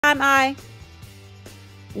time I?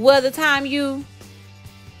 Will the time you?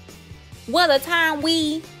 Will the time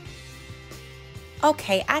we?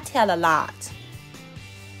 Okay, I tell a lot.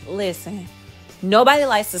 Listen, nobody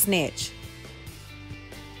likes to snitch.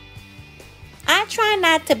 I try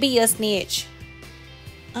not to be a snitch.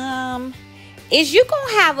 Is you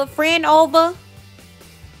gonna have a friend over?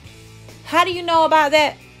 How do you know about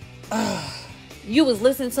that? You was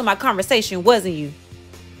listening to my conversation, wasn't you?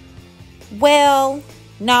 Well,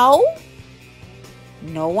 no.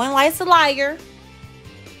 No one likes a liar.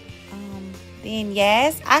 Then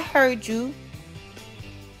yes, I heard you.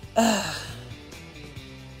 Her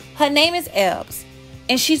name is Ebs,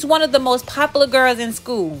 and she's one of the most popular girls in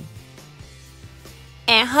school.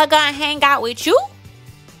 And her gonna hang out with you?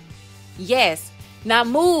 Yes. Now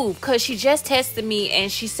move, cause she just texted me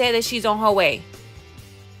and she said that she's on her way.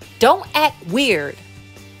 Don't act weird.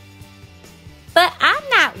 But I'm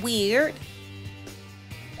not weird.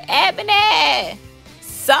 Ebony,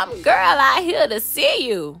 some girl out here to see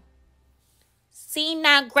you. See,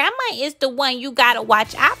 now Grandma is the one you gotta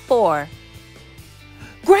watch out for.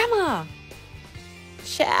 Grandma!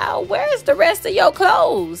 Child, where's the rest of your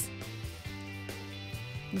clothes?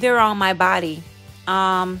 They're on my body.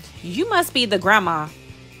 You must be the grandma.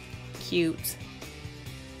 Cute.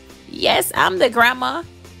 Yes, I'm the grandma.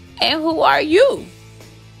 And who are you?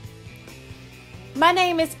 My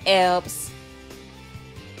name is Ebs.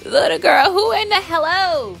 Little girl, who in the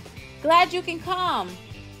hello? Glad you can come.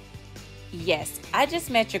 Yes, I just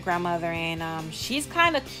met your grandmother and she's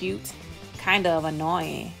kind of cute, kind of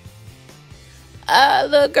annoying.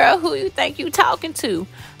 Little girl, who you think you talking to?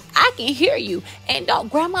 I can hear you. And don't,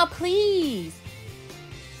 Grandma, please.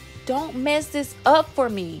 Don't mess this up for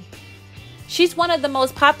me. She's one of the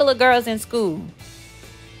most popular girls in school.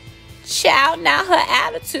 Child, now her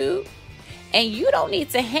attitude. And you don't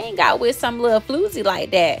need to hang out with some little floozy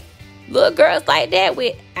like that. Little girls like that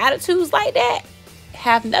with attitudes like that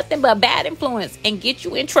have nothing but bad influence and get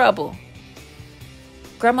you in trouble.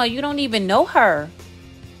 Grandma, you don't even know her.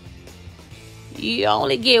 You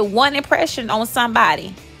only get one impression on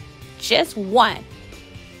somebody. Just one.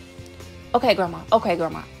 Okay, Grandma. Okay,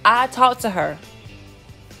 Grandma. I talked to her.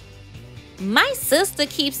 My sister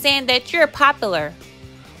keeps saying that you're popular.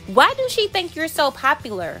 Why do she think you're so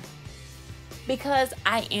popular? Because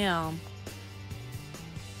I am.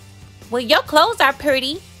 Well, your clothes are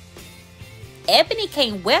pretty. Ebony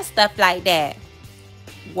can't wear stuff like that.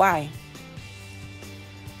 Why?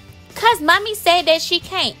 Because Mommy said that she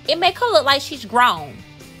can't. It make her look like she's grown.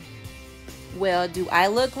 Well, do I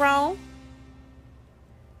look grown?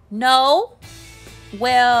 No.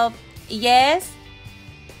 Well, yes.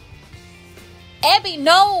 Abby,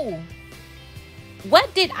 no.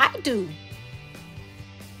 What did I do?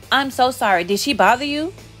 I'm so sorry. Did she bother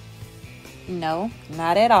you? No,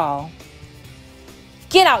 not at all.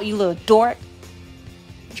 Get out, you little dork.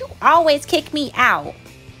 You always kick me out.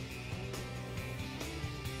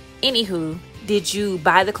 Anywho, did you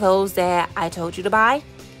buy the clothes that I told you to buy?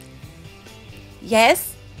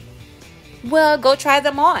 Yes. Well, go try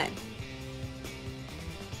them on.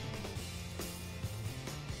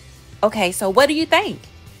 Okay, so what do you think?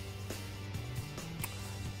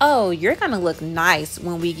 Oh, you're gonna look nice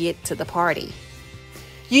when we get to the party.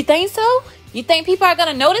 You think so? You think people are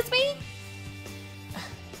gonna notice me?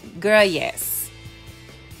 Girl, yes.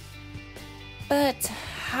 But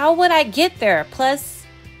how would I get there? Plus,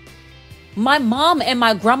 my mom and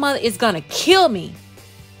my grandma is gonna kill me.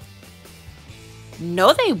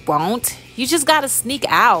 No, they won't. You just gotta sneak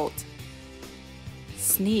out.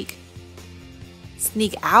 Sneak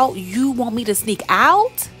out? You want me to sneak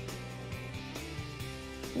out?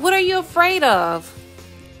 What are you afraid of?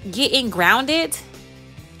 Getting grounded?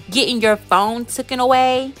 Getting your phone taken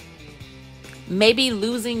away? Maybe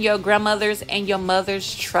losing your grandmother's and your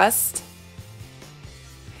mother's trust?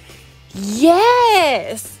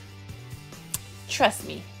 Yes! Trust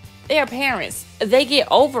me, they're parents. They get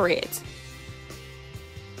over it.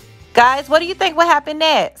 Guys, what do you think will happen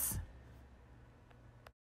next?